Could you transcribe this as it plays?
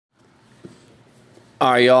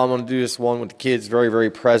All right, y'all, I'm going to do this one with the kids very, very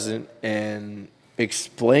present and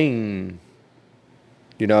explain,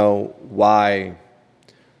 why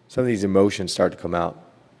some of these emotions start to come out.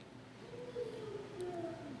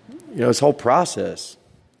 This whole process,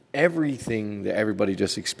 everything that everybody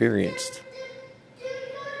just experienced.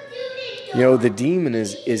 The demon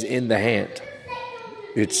is in the hand.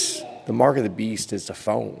 It's the mark of the beast is the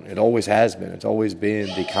phone. It always has been. It's always been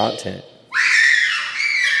the content.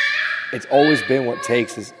 It's always been what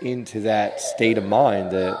takes us into that state of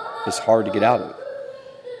mind that is hard to get out of.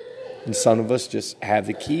 And some of us just have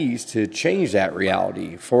the keys to change that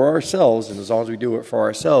reality for ourselves. And as long as we do it for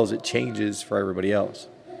ourselves, it changes for everybody else.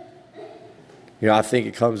 I think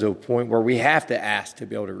it comes to a point where we have to ask to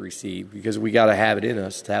be able to receive, because we got to have it in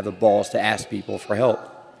us to have the balls to ask people for help.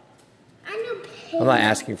 I'm not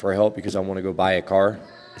asking for help because I want to go buy a car,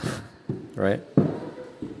 right?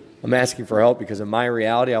 I'm asking for help because in my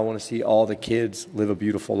reality, I want to see all the kids live a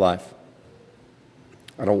beautiful life.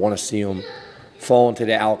 I don't want to see them fall into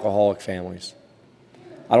the alcoholic families.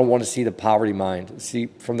 I don't want to see the poverty mind. See,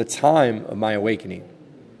 from the time of my awakening,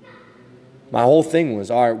 my whole thing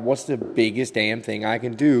was, all right, what's the biggest damn thing I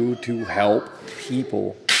can do to help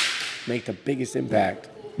people make the biggest impact?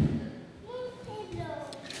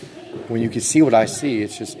 When you can see what I see,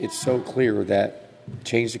 it's so clear that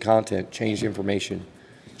change the content, change the information,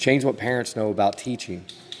 change what parents know about teaching,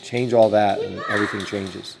 change all that, and everything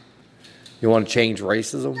changes. You want to change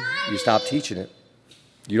racism? You stop teaching it.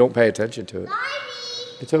 You don't pay attention to it.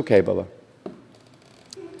 It's okay, Bubba.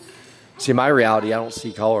 See, my reality, I don't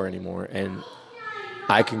see color anymore, and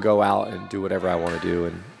I can go out and do whatever I want to do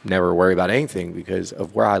and never worry about anything because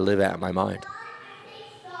of where I live at in my mind.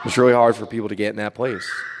 It's really hard for people to get in that place.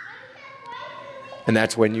 And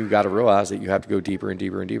that's when you got to realize that you have to go deeper and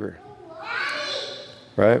deeper and deeper.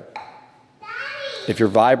 Right? If you're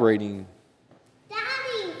vibrating...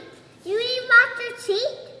 Daddy, you need water tea?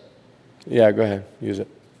 Yeah, go ahead. Use it.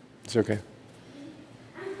 It's okay.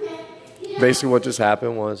 Basically what just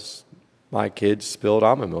happened was my kids spilled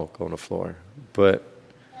almond milk on the floor. But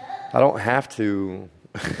I don't have to...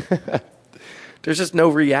 There's just no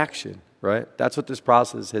reaction, right? That's what this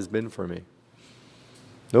process has been for me.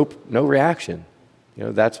 Nope, no reaction.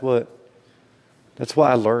 That's what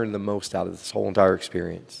I learned the most out of this whole entire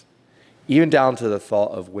experience. Even down to the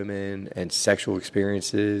thought of women and sexual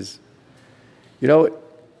experiences.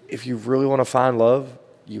 If you really want to find love,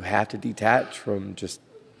 you have to detach from just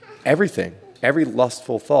everything, every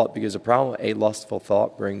lustful thought, because the problem with a lustful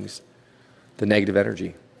thought brings the negative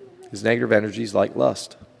energy. Because negative energy is like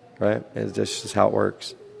lust, right? And that's just how it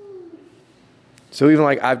works. So even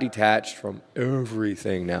like I've detached from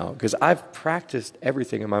everything now because I've practiced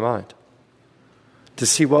everything in my mind to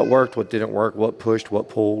see what worked, what didn't work, what pushed, what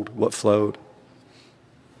pulled, what flowed.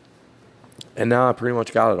 And now I pretty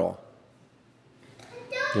much got it all.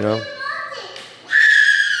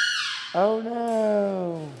 Oh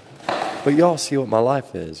no. But y'all see what my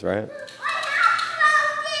life is, right?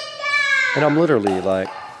 And I'm literally like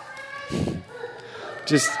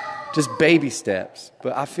just baby steps,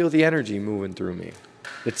 but I feel the energy moving through me.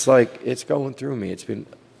 It's like it's going through me.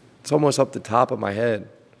 It's almost up the top of my head.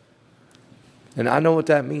 And I know what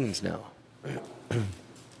that means now.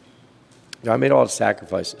 I made all the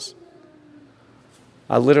sacrifices.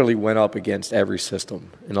 I literally went up against every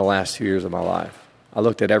system in the last 2 years of my life. I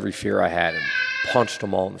looked at every fear I had and punched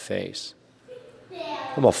them all in the face.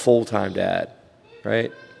 I'm a full-time dad,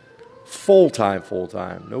 right? Full-time.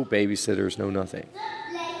 No babysitters, no nothing.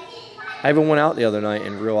 I even went out the other night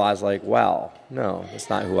and realized, wow, no, that's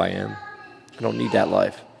not who I am. I don't need that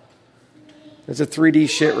life. It's a 3D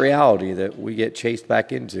shit reality that we get chased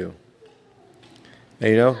back into.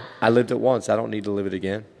 And I lived it once. I don't need to live it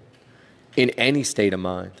again. In any state of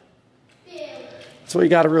mind. That's what you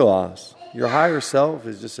got to realize. Your higher self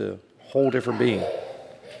is just a whole different being.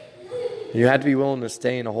 You have to be willing to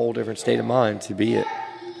stay in a whole different state of mind to be it.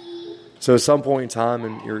 So at some point in time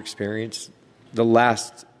in your experience, the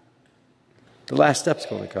last step's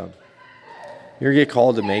going to come. You're going to get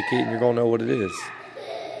called to make it, and you're going to know what it is.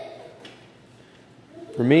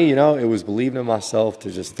 For me, it was believing in myself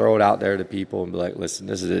to just throw it out there to people and be like, listen,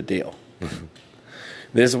 this is a deal.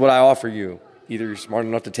 This is what I offer you. Either you're smart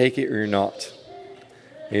enough to take it or you're not.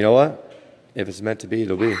 And you know what? If it's meant to be,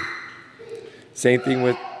 it'll be. Same thing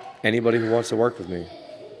with anybody who wants to work with me.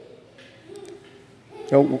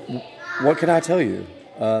 What can I tell you?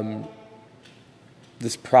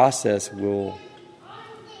 This process will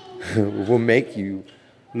make you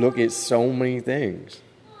look at so many things.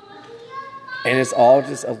 And it's all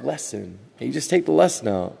just a lesson. And you just take the lesson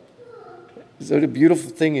out. So the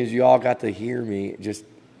beautiful thing is you all got to hear me just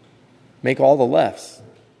make all the lefts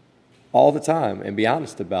all the time and be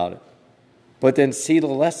honest about it. But then see the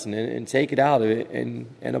lesson and take it out of it and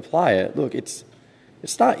apply it. Look, it's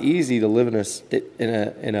not easy to live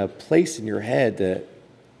in a place in your head that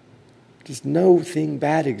just no thing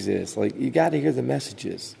bad exists. Like, you got to hear the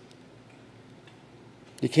messages.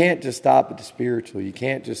 You can't just stop at the spiritual. You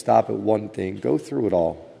can't just stop at one thing. Go through it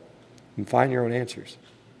all and find your own answers.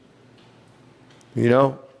 You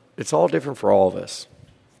know, it's all different for all of us.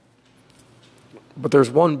 But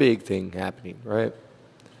there's one big thing happening, right?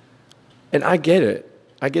 And I get it.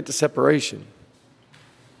 I get the separation.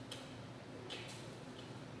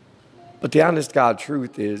 But the honest God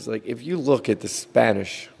truth is, like, if you look at the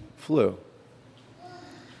Spanish flu,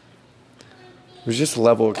 it was just a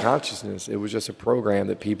level of consciousness. It was just a program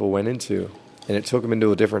that people went into, and it took them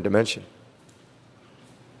into a different dimension.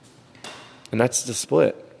 And that's the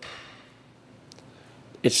split.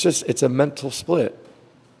 It's a mental split.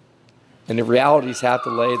 And the realities have to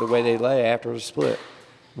lay the way they lay after the split.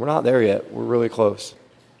 We're not there yet. We're really close.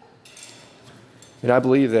 And I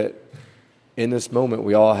believe that in this moment,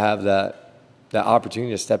 we all have that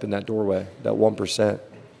opportunity to step in that doorway, that 1%.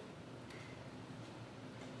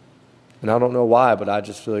 And I don't know why, but I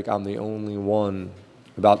just feel like I'm the only one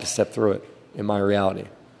about to step through it in my reality.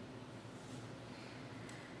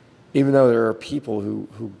 Even though there are people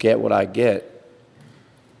who get what I get,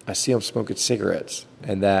 I see them smoking cigarettes,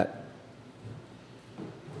 and that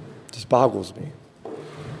just boggles me.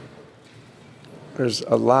 There's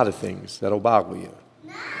a lot of things that'll boggle you.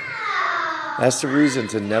 That's the reason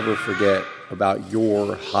to never forget about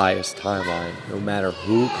your highest timeline, no matter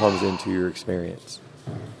who comes into your experience.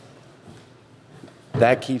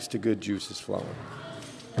 That keeps the good juices flowing.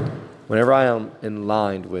 Whenever I am in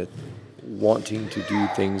line with wanting to do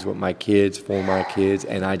things with my kids, for my kids,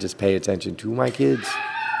 and I just pay attention to my kids,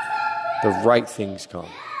 the right things come.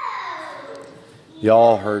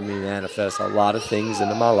 Y'all heard me manifest a lot of things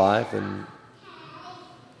into my life, and,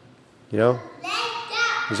 you know,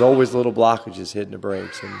 there's always little blockages hitting the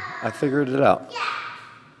brakes, and I figured it out.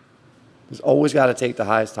 There's always got to take the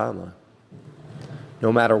highest timeline.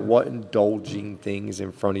 No matter what indulging things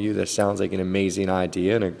in front of you that sounds like an amazing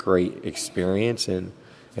idea and a great experience, and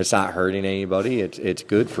it's not hurting anybody, it's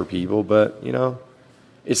good for people, but, you know,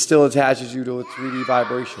 it still attaches you to a 3D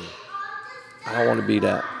vibration. I don't want to be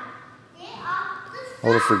that. I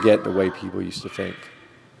want to forget the way people used to think.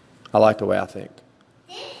 I like the way I think.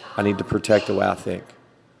 I need to protect the way I think.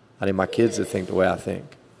 I need my kids to think the way I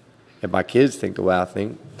think. If my kids think the way I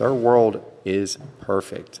think, their world is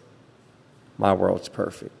perfect. My world's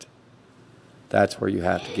perfect. That's where you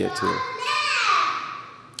have to get to.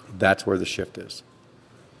 That's where the shift is.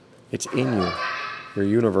 It's in you. Your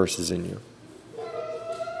universe is in you.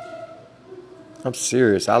 I'm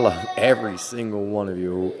serious. I love every single one of you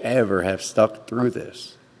who ever have stuck through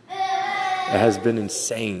this. It has been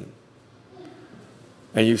insane.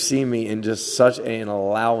 And you've seen me in just such an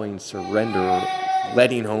allowing surrender,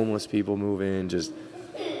 letting homeless people move in, just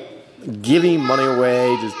giving money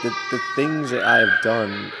away, just the things that I have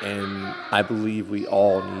done. And I believe we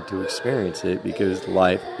all need to experience it because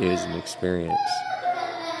life is an experience.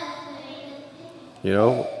 You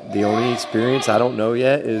know, the only experience I don't know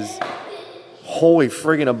yet is holy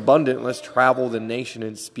friggin' abundant, let's travel the nation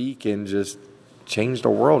and speak and just change the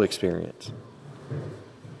world experience.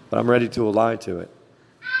 But I'm ready to align to it.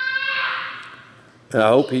 And I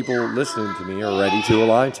hope people listening to me are ready to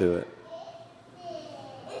align to it.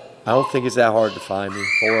 I don't think it's that hard to find me.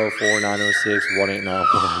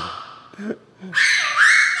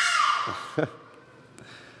 404-906-1891.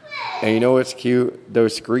 And you know what's cute?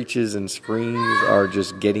 Those screeches and screams are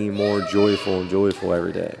just getting more joyful and joyful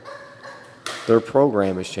every day. Their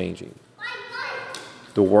program is changing.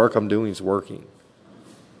 The work I'm doing is working.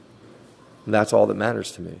 And that's all that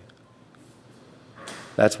matters to me.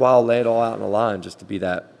 That's why I'll lay it all out in the line, just to be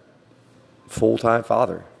that full-time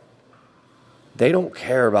father. They don't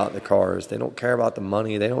care about the cars. They don't care about the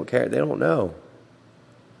money. They don't care. They don't know.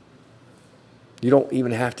 You don't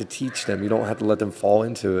even have to teach them. You don't have to let them fall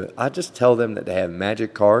into it. I just tell them that they have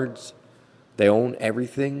magic cards. They own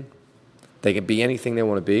everything. They can be anything they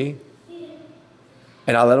want to be.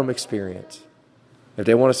 And I let them experience. If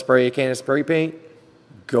they want to spray a can of spray paint,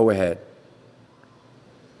 go ahead.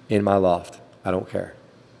 In my loft. I don't care.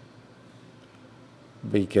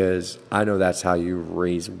 Because I know that's how you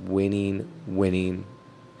raise winning young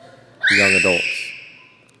adults.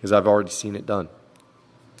 Because I've already seen it done.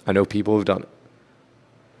 I know people who've done it.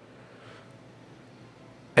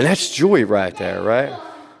 And that's joy right there, right?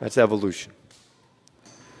 That's evolution.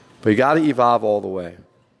 But you got to evolve all the way.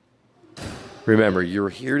 Remember, you're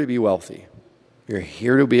here to be wealthy. You're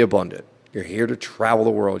here to be abundant. You're here to travel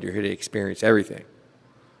the world. You're here to experience everything.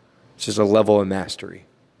 It's just a level of mastery.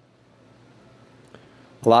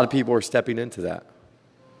 A lot of people are stepping into that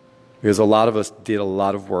because a lot of us did a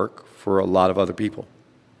lot of work for a lot of other people.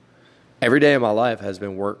 Every day of my life has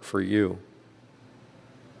been work for you.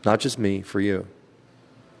 Not just me, for you.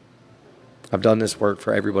 I've done this work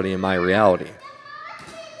for everybody in my reality.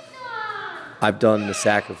 I've done the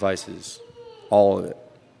sacrifices, all of it.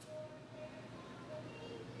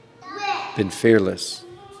 Been fearless.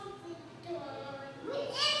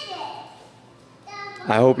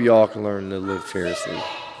 I hope you all can learn to live fearlessly.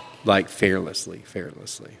 Like fearlessly.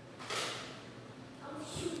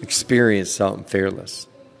 Experience something fearless.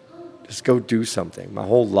 Just go do something. My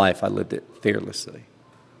whole life I lived it fearlessly.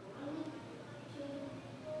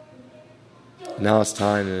 Now it's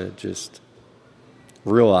time to just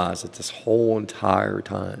realize that this whole entire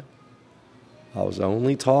time I was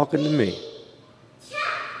only talking to me.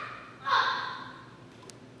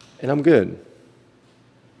 And I'm good.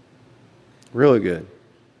 Really good.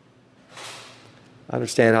 I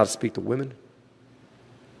understand how to speak to women.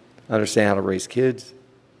 I understand how to raise kids.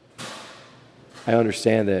 I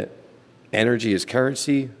understand that energy is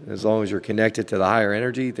currency. As long as you're connected to the higher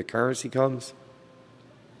energy, the currency comes.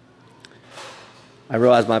 I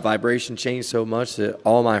realize my vibration changed so much that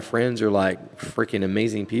all my friends are like freaking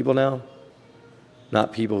amazing people now.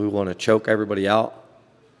 Not people who want to choke everybody out.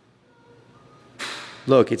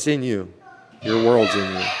 Look, it's in you. Your world's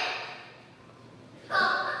in you.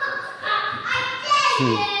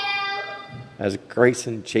 As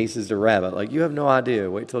Grayson chases the rabbit, like you have no idea.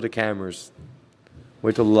 Wait till the cameras,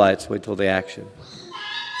 wait till the lights, wait till the action.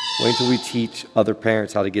 Wait till we teach other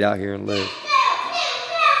parents how to get out here and live.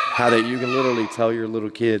 How that you can literally tell your little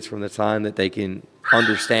kids from the time that they can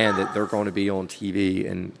understand that they're going to be on TV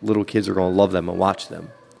and little kids are going to love them and watch them.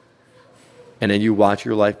 And then you watch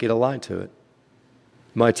your life get aligned to it.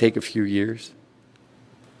 It might take a few years,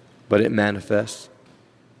 but it manifests.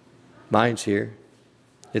 Mine's here.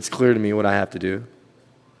 It's clear to me what I have to do.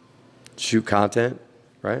 Shoot content,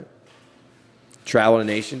 right? Travel the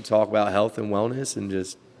nation, talk about health and wellness and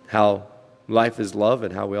just how life is love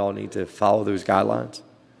and how we all need to follow those guidelines.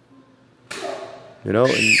 You know,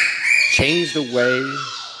 and change the way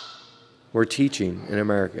we're teaching in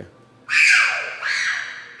America.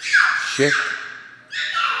 Shift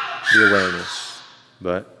the awareness.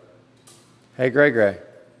 But, hey, Gray,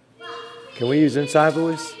 can we use inside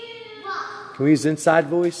voice? Can we use inside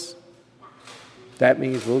voice? That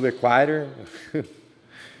means a little bit quieter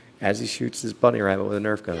as he shoots his bunny rabbit with a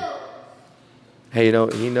Nerf gun. Hey, you know,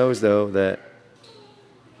 he knows, though, that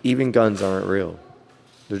even guns aren't real.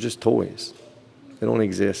 They're just toys. They don't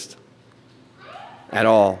exist at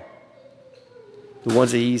all. The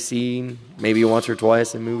ones that he's seen maybe once or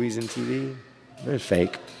twice in movies and TV, they're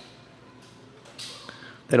fake.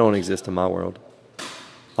 They don't exist in my world.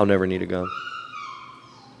 I'll never need a gun.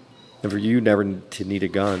 And for you never to need a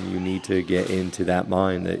gun, you need to get into that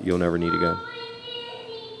mind that you'll never need a gun.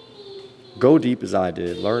 Go deep as I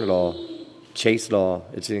did. Learn it all. Chase it all.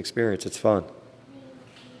 It's an experience. It's fun.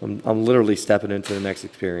 I'm literally stepping into the next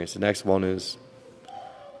experience. The next one is,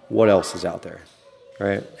 what else is out there,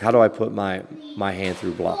 right? How do I put my hand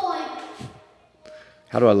through block?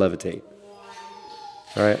 How do I levitate,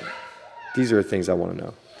 right? These are the things I want to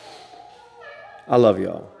know. I love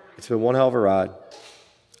y'all. It's been one hell of a ride.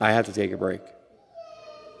 I have to take a break.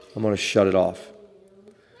 I'm going to shut it off.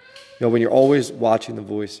 You know, when you're always watching the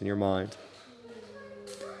voice in your mind,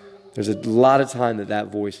 there's a lot of time that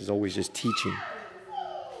voice is always just teaching.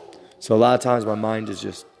 So a lot of times my mind is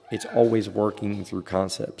just, it's always working through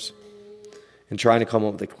concepts and trying to come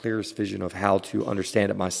up with the clearest vision of how to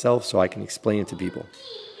understand it myself so I can explain it to people.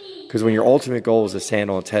 Because when your ultimate goal is to stand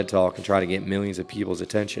on a TED Talk and try to get millions of people's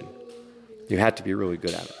attention, you have to be really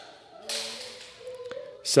good at it.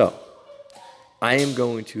 So, I am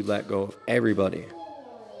going to let go of everybody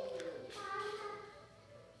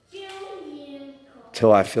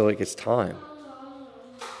till I feel like it's time.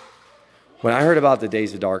 When I heard about the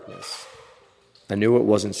Days of Darkness, I knew it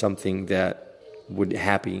wasn't something that would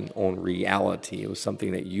happen on reality. It was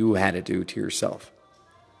something that you had to do to yourself.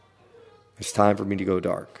 It's time for me to go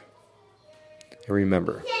dark. And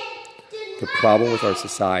remember, the problem with our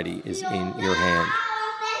society is in your hand.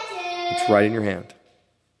 It's right in your hand.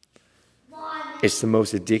 It's the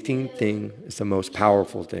most addicting thing. It's the most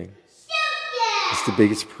powerful thing. It's the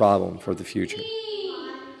biggest problem for the future.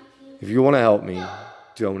 If you want to help me,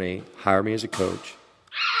 donate, hire me as a coach.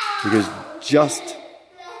 Because just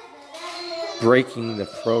breaking the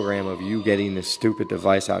program of you getting this stupid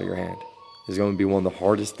device out of your hand is going to be one of the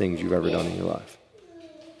hardest things you've ever done in your life.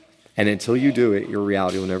 And until you do it, your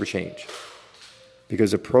reality will never change.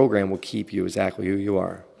 Because the program will keep you exactly who you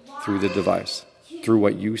are through the device, through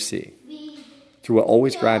what you see, through what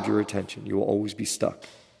always grabs your attention. You will always be stuck.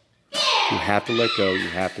 You have to let go. You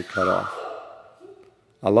have to cut off.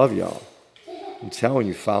 I love y'all. I'm telling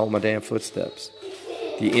you, follow my damn footsteps.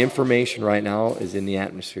 The information right now is in the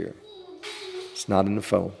atmosphere. It's not in the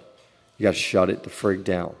phone. You got to shut it the frig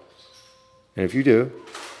down. And if you do,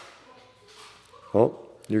 well,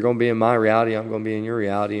 you're going to be in my reality, I'm going to be in your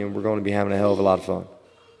reality, and we're going to be having a hell of a lot of fun.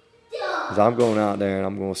 Because I'm going out there and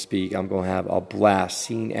I'm going to speak. I'm going to have a blast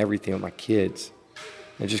seeing everything with my kids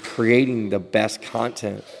and just creating the best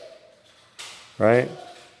content, right?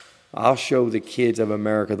 I'll show the kids of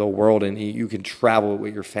America the world, and you can travel it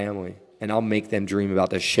with your family. And I'll make them dream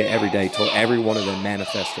about this shit every day till every one of them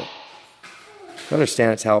manifest it. You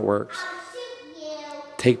understand that's how it works?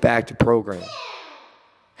 Take back the program.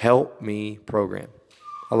 Help me program.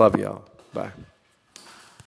 I love y'all. Bye.